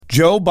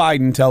Joe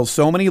Biden tells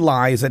so many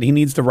lies that he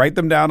needs to write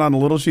them down on a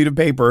little sheet of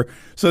paper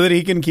so that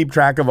he can keep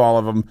track of all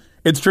of them.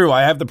 It's true.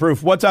 I have the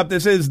proof. What's up?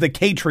 This is the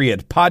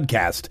Patriot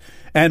Podcast.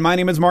 And my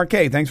name is Mark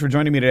K. Thanks for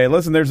joining me today.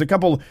 Listen, there's a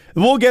couple.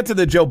 We'll get to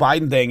the Joe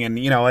Biden thing. And,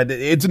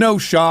 it's no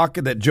shock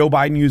that Joe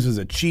Biden uses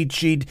a cheat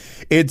sheet.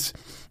 It's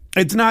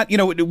not,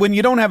 when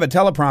you don't have a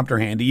teleprompter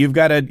handy, you've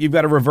got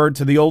to revert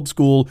to the old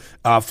school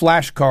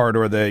flashcard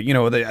or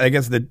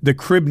the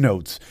crib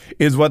notes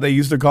is what they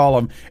used to call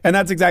them. And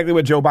that's exactly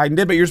what Joe Biden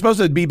did. But you're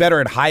supposed to be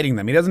better at hiding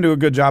them. He doesn't do a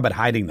good job at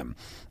hiding them.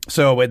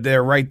 So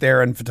they're right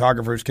there and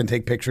photographers can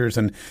take pictures.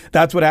 And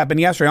that's what happened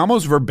yesterday.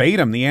 Almost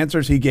verbatim, the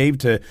answers he gave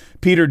to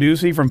Peter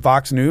Doocy from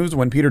Fox News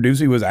when Peter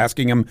Doocy was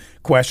asking him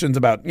questions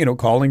about,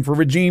 calling for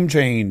regime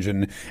change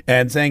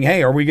and saying,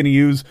 hey, are we going to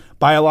use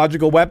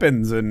biological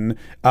weapons? And,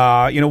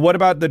 what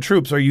about the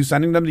troops? Are you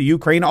sending them to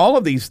Ukraine? All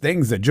of these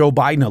things that Joe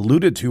Biden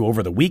alluded to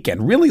over the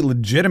weekend, really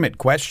legitimate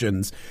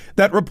questions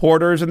that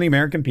reporters and the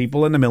American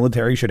people and the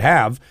military should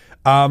have.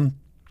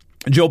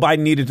 Joe Biden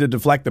needed to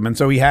deflect them. And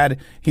so he had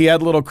a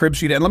little crib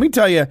sheet. And let me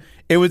tell you,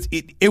 it was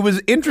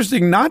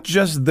interesting, not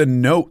just the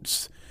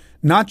notes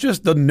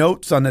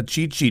on the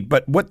cheat sheet,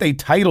 but what they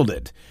titled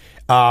it.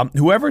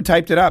 Whoever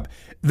typed it up,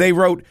 they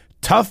wrote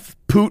Tough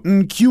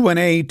Putin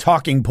Q&A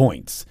Talking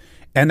Points.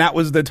 And that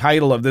was the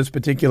title of this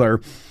particular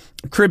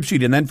crib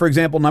sheet. And then, for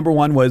example, number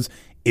one was,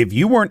 if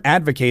you weren't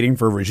advocating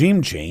for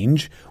regime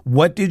change,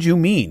 what did you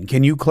mean?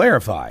 Can you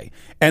clarify?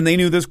 And they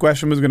knew this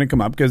question was going to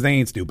come up because they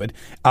ain't stupid.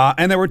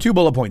 And there were 2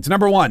 bullet points.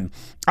 Number one,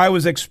 I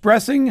was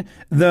expressing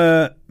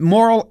the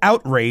moral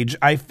outrage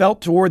I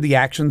felt toward the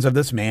actions of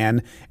this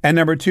man. And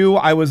number 2,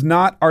 I was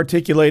not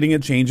articulating a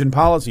change in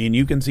policy. And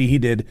you can see he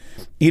did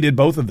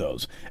both of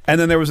those.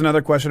 And then there was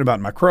another question about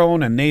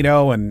Macron and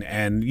NATO. And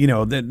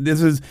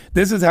this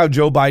is how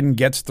Joe Biden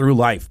gets through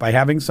life, by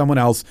having someone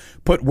else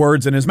put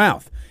words in his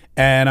mouth.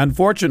 And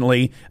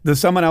unfortunately, the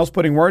someone else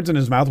putting words in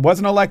his mouth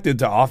wasn't elected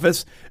to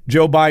office.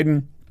 Joe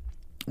Biden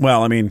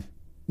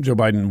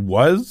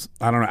was.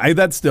 I don't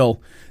know.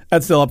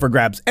 That's still up for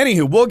grabs.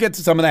 Anywho, we'll get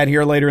to some of that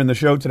here later in the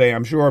show today,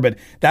 I'm sure. But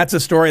that's a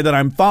story that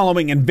I'm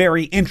following and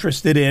very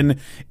interested in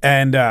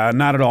and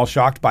not at all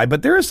shocked by.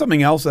 But there is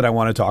something else that I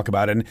want to talk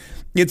about. And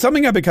it's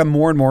something I've become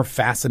more and more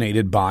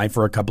fascinated by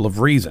for a couple of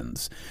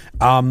reasons.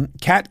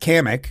 Kat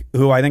Kammack,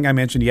 who I think I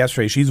mentioned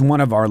yesterday, she's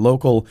one of our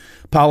local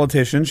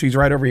politicians. She's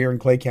right over here in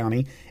Clay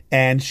County.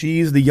 And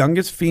she's the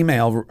youngest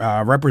female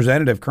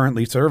representative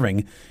currently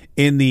serving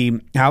in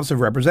the House of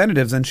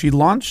Representatives. And she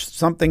launched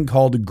something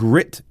called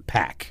Grit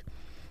PAC.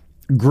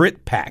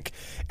 Grit PAC.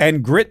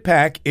 And Grit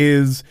PAC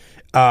is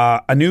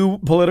a new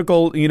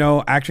political,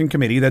 action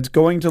committee that's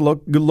going to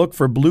look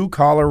for blue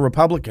collar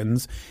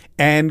Republicans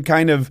and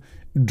kind of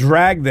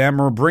drag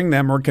them or bring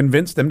them or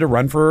convince them to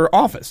run for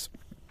office.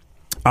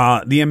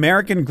 The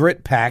American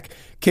Grit PAC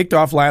kicked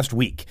off last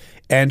week.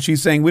 And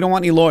she's saying, we don't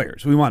want any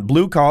lawyers. We want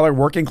blue-collar,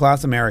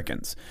 working-class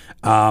Americans.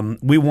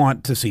 We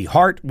want to see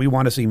heart. We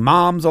want to see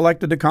moms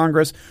elected to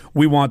Congress.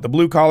 We want the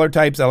blue-collar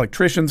types,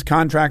 electricians,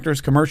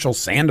 contractors, commercial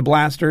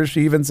sandblasters,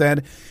 she even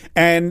said.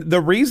 And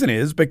the reason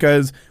is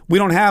because we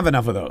don't have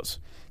enough of those.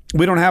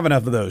 We don't have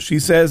enough of those. She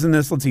says in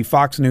this,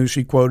 Fox News,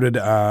 she's quoted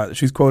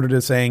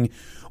as saying,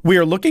 we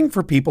are looking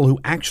for people who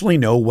actually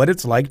know what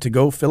it's like to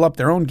go fill up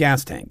their own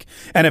gas tank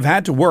and have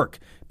had to work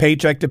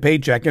paycheck to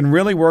paycheck and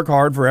really work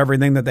hard for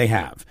everything that they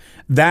have.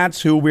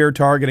 That's who we're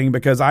targeting,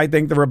 because I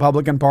think the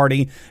Republican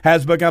Party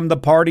has become the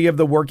party of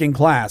the working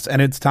class,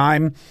 and it's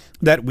time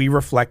that we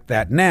reflect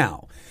that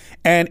now.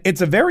 And it's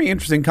a very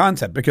interesting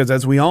concept because,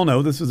 as we all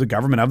know, this is a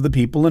government of the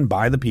people and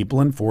by the people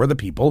and for the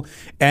people.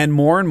 And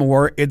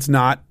more, it's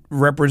not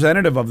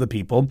representative of the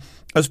people,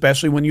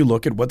 especially when you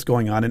look at what's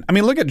going on. And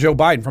look at Joe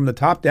Biden from the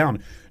top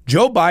down.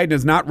 Joe Biden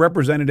is not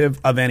representative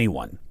of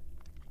anyone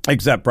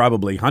except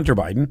probably Hunter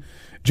Biden.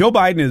 Joe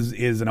Biden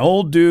is an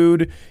old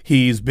dude.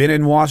 He's been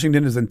in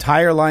Washington his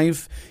entire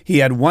life. He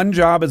had one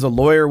job as a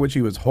lawyer, which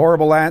he was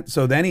horrible at.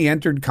 So then he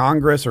entered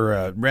Congress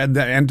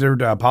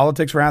entered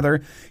politics,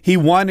 rather. He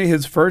won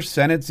his first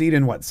Senate seat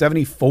in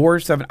 74?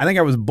 I think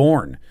I was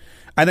born.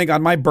 I think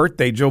on my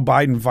birthday, Joe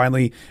Biden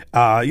finally,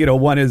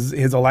 won his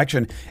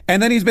election.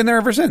 And then he's been there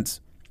ever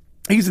since.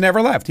 He's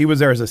never left. He was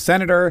there as a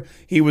senator.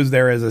 He was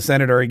there as a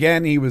senator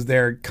again. He was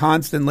there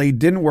constantly,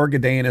 didn't work a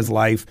day in his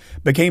life,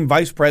 became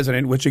vice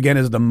president, which again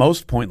is the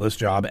most pointless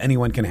job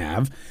anyone can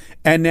have.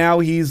 And now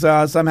he's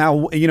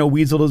somehow,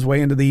 weaseled his way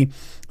into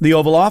the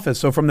Oval Office.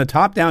 So from the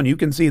top down, you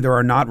can see there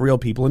are not real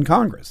people in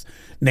Congress.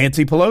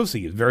 Nancy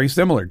Pelosi is very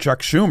similar.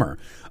 Chuck Schumer.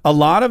 A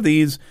lot of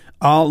these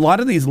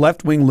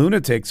left-wing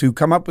lunatics who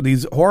come up with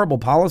these horrible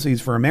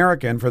policies for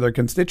America and for their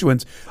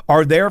constituents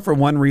are there for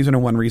one reason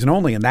and one reason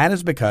only, and that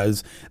is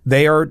because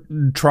they are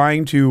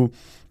trying to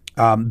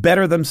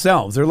better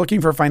themselves. They're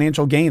looking for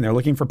financial gain. They're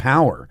looking for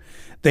power.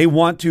 They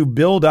want to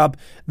build up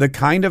the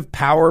kind of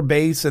power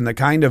base and the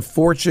kind of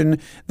fortune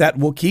that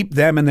will keep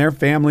them and their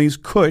families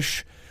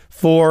cush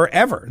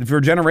forever,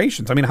 for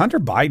generations. Hunter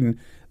Biden,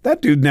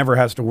 That dude never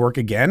has to work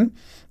again.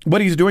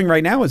 What he's doing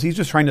right now is he's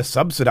just trying to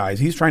subsidize.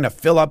 He's trying to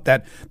fill up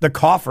the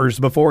coffers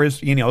before his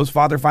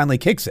father finally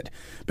kicks it.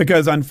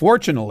 Because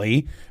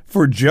unfortunately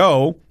for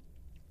Joe,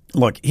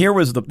 look,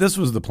 this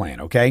was the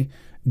plan, okay?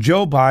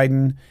 Joe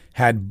Biden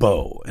had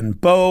Beau, and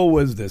Beau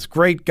was this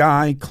great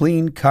guy,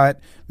 clean cut,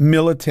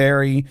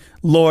 military,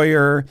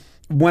 lawyer,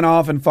 went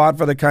off and fought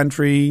for the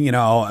country,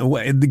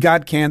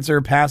 got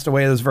cancer, passed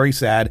away. It was very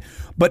sad.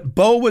 But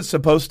Beau was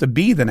supposed to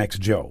be the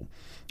next Joe.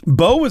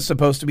 Beau was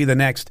supposed to be the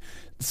next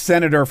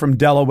senator from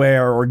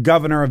Delaware or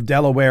governor of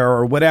Delaware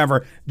or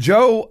whatever.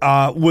 Joe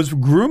was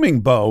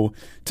grooming Beau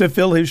to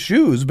fill his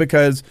shoes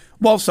because,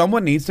 well,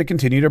 someone needs to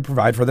continue to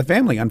provide for the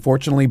family.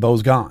 Unfortunately,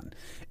 Beau's gone.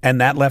 And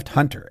that left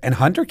Hunter. And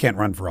Hunter can't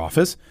run for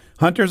office.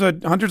 Hunter's a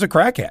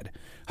crackhead.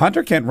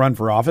 Hunter can't run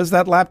for office.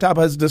 That laptop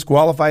has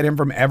disqualified him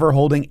from ever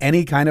holding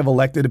any kind of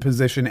elected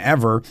position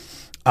ever.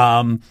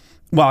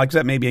 Well,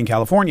 except maybe in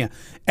California.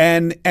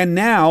 And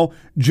now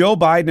Joe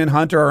Biden and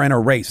Hunter are in a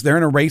race. They're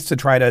in a race to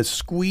try to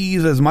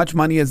squeeze as much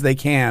money as they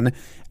can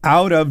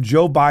out of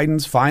Joe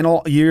Biden's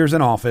final years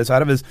in office,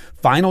 out of his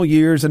final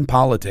years in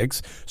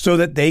politics, so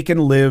that they can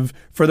live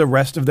for the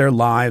rest of their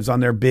lives on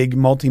their big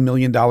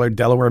multi-million-dollar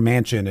Delaware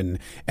mansion,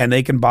 and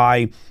they can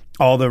buy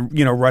all the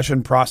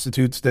Russian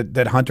prostitutes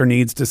that Hunter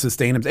needs to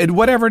sustain him. And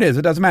whatever it is,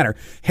 it doesn't matter.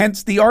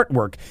 Hence the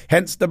artwork,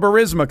 hence the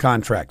Burisma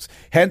contracts,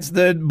 hence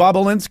the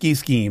Bobolinsky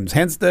schemes,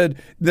 hence the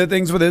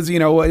things with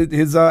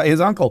his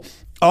uncle.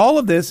 All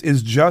of this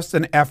is just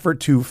an effort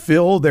to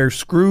fill their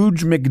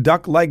Scrooge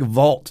McDuck-like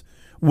vault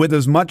with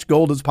as much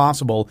gold as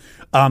possible,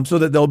 so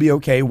that they'll be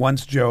okay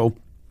once Joe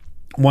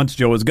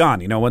is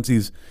gone. Once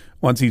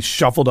he's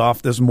shuffled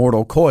off this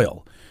mortal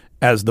coil,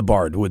 as the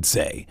bard would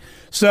say.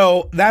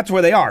 So that's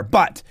where they are.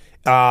 But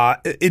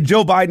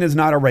Joe Biden is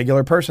not a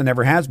regular person,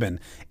 never has been.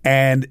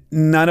 And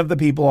none of the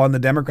people on the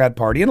Democrat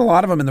Party, and a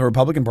lot of them in the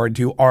Republican Party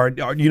too, are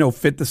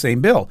fit the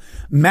same bill.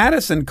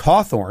 Madison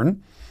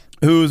Cawthorn,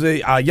 who's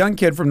a young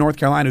kid from North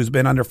Carolina who's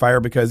been under fire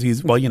because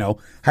he's,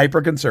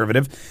 hyper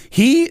conservative.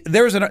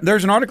 There's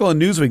an article in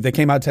Newsweek that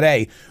came out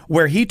today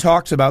where he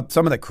talks about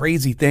some of the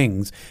crazy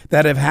things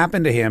that have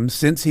happened to him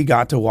since he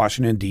got to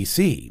Washington,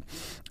 D.C.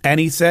 And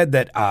he said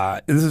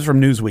that, this is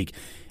from Newsweek,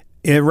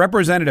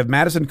 Representative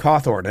Madison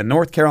Cawthorn, a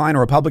North Carolina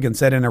Republican,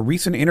 said in a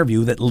recent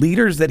interview that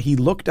leaders that he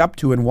looked up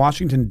to in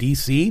Washington,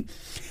 D.C.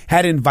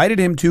 had invited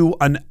him to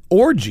an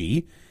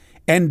orgy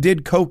and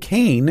did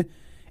cocaine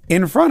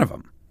in front of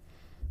him.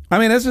 I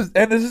mean,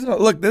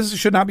 this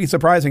should not be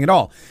surprising at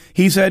all.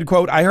 He said,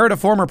 quote, I heard from a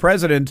former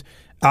president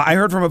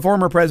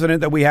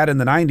that we had in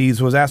the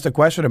 90s was asked a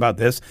question about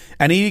this,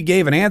 and he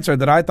gave an answer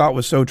that I thought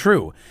was so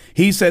true.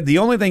 He said the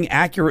only thing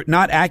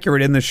not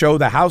accurate in the show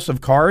The House of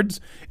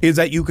Cards is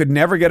that you could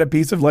never get a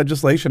piece of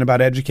legislation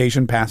about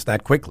education passed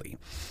that quickly.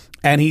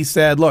 And he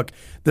said, look,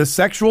 the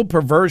sexual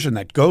perversion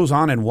that goes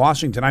on in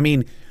Washington, I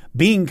mean,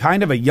 being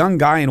kind of a young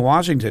guy in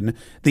Washington,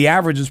 the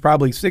average is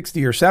probably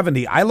 60 or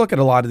 70. I look at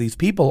a lot of these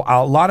people,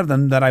 a lot of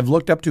them that I've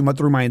looked up to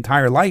through my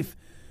entire life.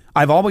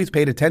 I've always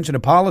paid attention to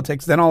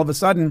politics. Then all of a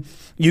sudden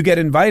you get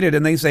invited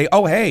and they say,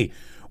 oh, hey,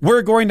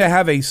 we're going to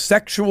have a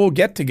sexual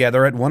get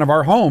together at one of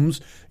our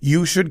homes.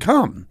 You should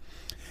come.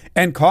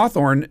 And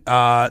Cawthorn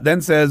then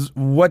says,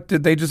 what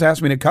did they just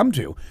ask me to come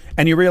to?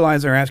 And you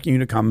realize they're asking you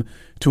to come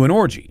to an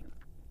orgy.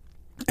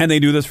 And they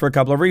do this for a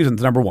couple of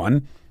reasons. Number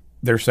one,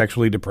 they're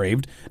sexually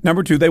depraved.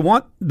 Number two, they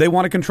want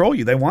to control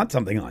you. They want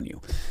something on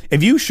you.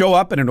 If you show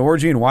up at an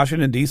orgy in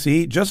Washington,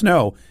 D.C., just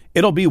know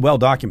it'll be well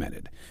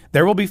documented.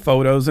 There will be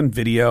photos and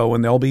video,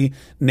 and there'll be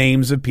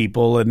names of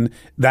people, and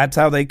that's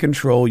how they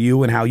control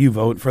you and how you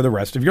vote for the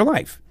rest of your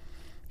life.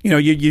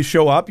 You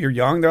show up, you're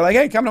young, they're like,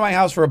 hey, come to my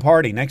house for a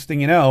party. Next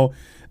thing you know,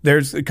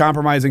 there's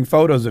compromising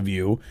photos of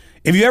you.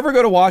 If you ever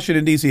go to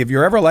Washington, D.C., if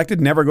you're ever elected,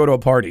 never go to a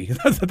party.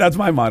 That's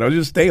my motto.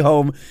 Just stay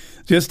home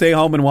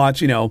and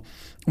watch,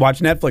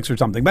 watch Netflix or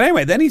something. But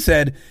anyway, then he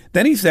said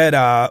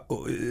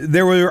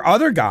there were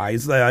other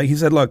guys. He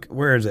said, look,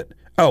 where is it?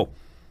 Oh,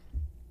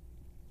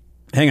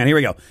 hang on. Here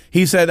we go.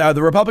 He said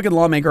the Republican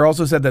lawmaker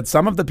also said that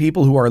some of the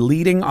people who are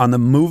leading on the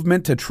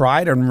movement to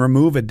try to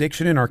remove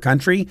addiction in our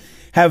country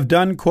have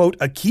done, quote,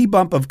 a key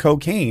bump of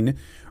cocaine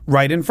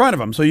right in front of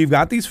them. So you've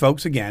got these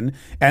folks again,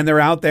 and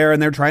they're out there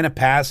and they're trying to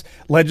pass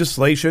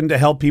legislation to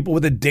help people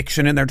with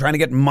addiction, and they're trying to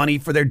get money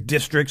for their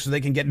districts so they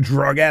can get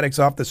drug addicts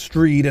off the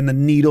street and the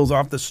needles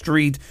off the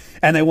street,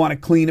 and they want to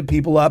clean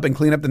people up and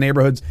clean up the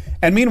neighborhoods.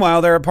 And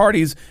meanwhile, there are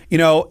parties,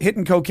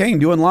 hitting cocaine,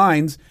 doing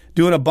lines,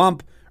 doing a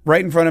bump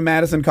right in front of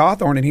Madison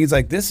Cawthorn, and he's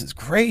like, this is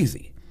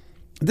crazy.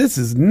 This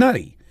is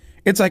nutty.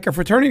 It's like a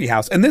fraternity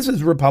house. And this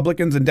is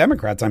Republicans and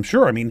Democrats, I'm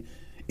sure. I mean,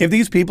 if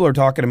these people are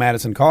talking to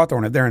Madison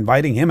Cawthorn, if they're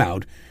inviting him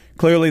out,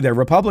 clearly they're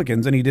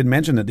Republicans, and he did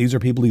mention that these are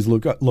people he's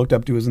looked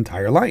up to his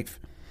entire life.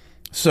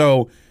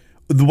 So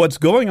what's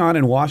going on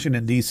in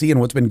Washington, D.C., and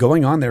what's been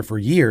going on there for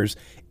years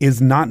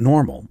is not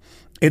normal.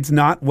 It's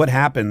not what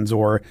happens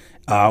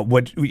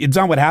it's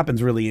not what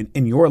happens really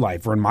in your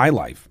life or in my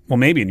life. Well,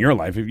 maybe in your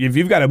life. If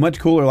you've got a much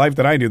cooler life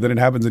than I do, than it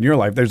happens in your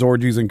life, there's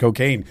orgies and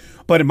cocaine.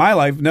 But in my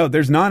life, no,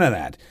 there's none of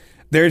that.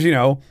 There's,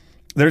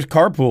 there's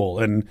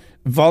carpool and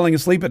falling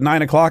asleep at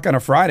 9 o'clock on a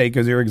Friday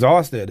because you're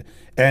exhausted.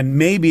 And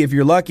maybe if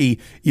you're lucky,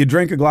 you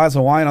drink a glass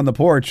of wine on the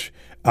porch.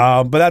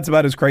 But that's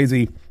about as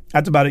crazy.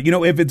 That's about it.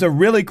 If it's a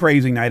really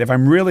crazy night, if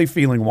I'm really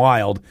feeling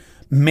wild,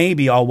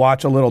 maybe I'll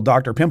watch a little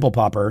Dr. Pimple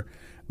Popper.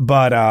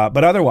 But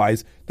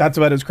otherwise, that's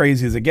about as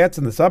crazy as it gets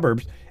in the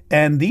suburbs.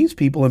 And these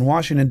people in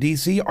Washington,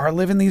 D.C. are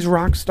living these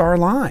rock star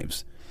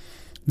lives.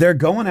 They're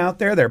going out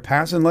there, they're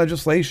passing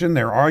legislation,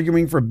 they're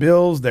arguing for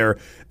bills, they're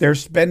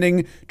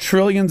spending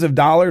trillions of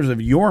dollars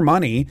of your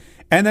money,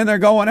 and then they're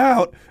going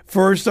out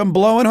for some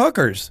blowing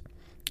hookers.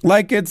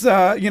 Like it's,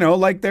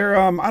 like they're,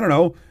 I don't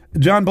know,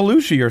 John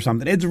Belushi or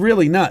something. It's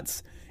really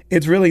nuts.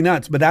 It's really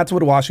nuts. But that's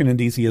what Washington,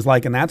 D.C. is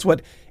like. And that's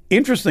what,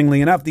 interestingly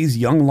enough, these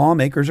young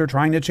lawmakers are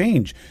trying to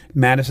change.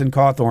 Madison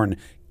Cawthorn,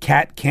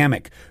 Kat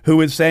Kamik,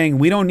 who is saying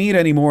we don't need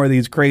any more of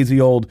these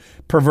crazy old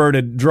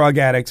perverted drug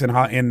addicts in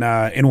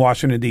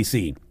Washington,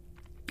 D.C.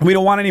 We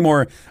don't want any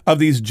more of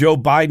these Joe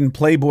Biden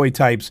playboy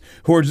types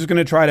who are just going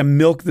to try to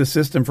milk the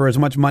system for as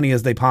much money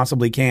as they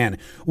possibly can.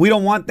 We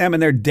don't want them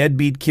and their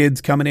deadbeat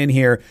kids coming in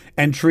here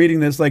and treating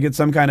this like it's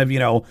some kind of,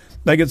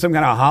 like it's some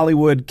kind of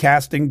Hollywood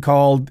casting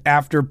call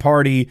after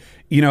party,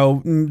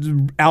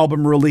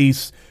 album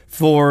release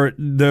for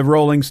the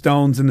Rolling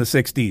Stones in the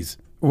 60s.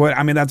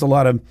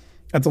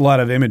 That's a lot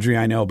of imagery,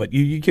 I know, but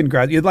you can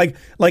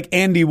like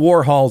Andy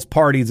Warhol's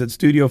parties at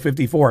Studio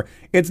 54.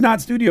 It's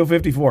not Studio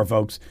 54,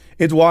 folks.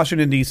 It's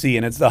Washington, D.C.,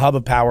 and it's the hub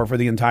of power for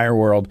the entire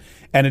world,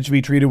 and it should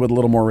be treated with a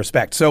little more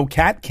respect. So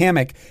Kat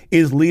Kamik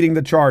is leading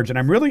the charge, and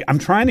I'm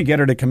trying to get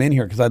her to come in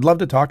here because I'd love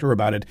to talk to her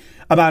about it,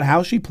 about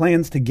how she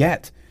plans to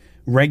get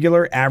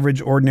regular,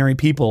 average, ordinary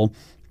people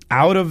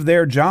out of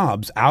their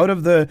jobs, out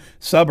of the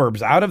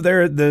suburbs, out of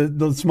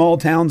the small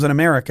towns in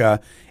America,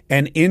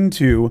 and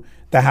into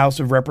the House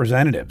of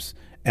Representatives,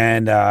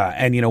 and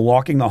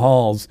walking the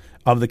halls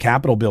of the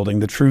Capitol building,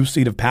 the true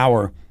seat of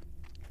power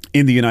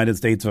in the United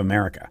States of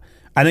America.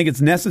 I think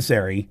it's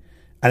necessary.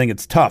 I think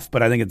it's tough,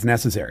 but I think it's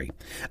necessary.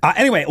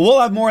 Anyway, we'll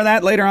have more of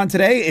that later on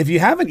today. If you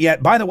haven't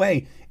yet, by the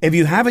way,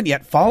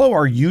 follow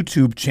our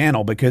YouTube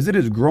channel because it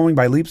is growing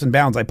by leaps and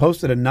bounds. I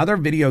posted another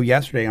video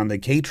yesterday on the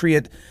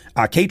Catriots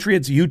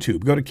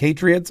YouTube. Go to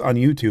Catriots on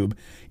YouTube.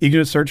 You can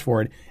just search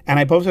for it. And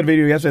I posted a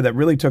video yesterday that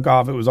really took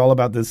off. It was all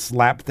about this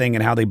slap thing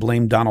and how they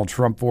blamed Donald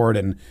Trump for it.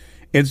 And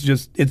it's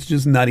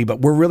just nutty.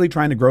 But we're really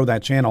trying to grow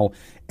that channel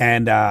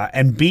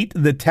and beat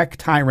the tech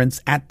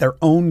tyrants at their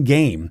own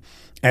game.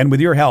 And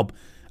with your help,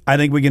 I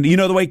think we can,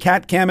 the way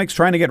Kat Kamik's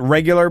trying to get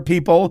regular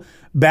people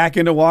back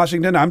into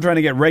Washington, I'm trying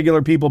to get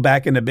regular people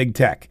back into big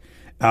tech.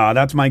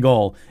 That's my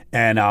goal.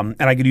 And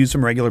I could use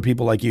some regular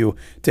people like you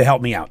to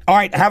help me out. All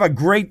right. Have a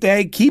great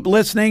day. Keep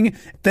listening.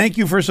 Thank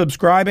you for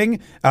subscribing.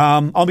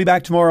 I'll be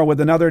back tomorrow with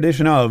another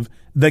edition of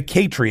the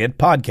Catriot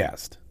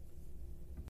Podcast.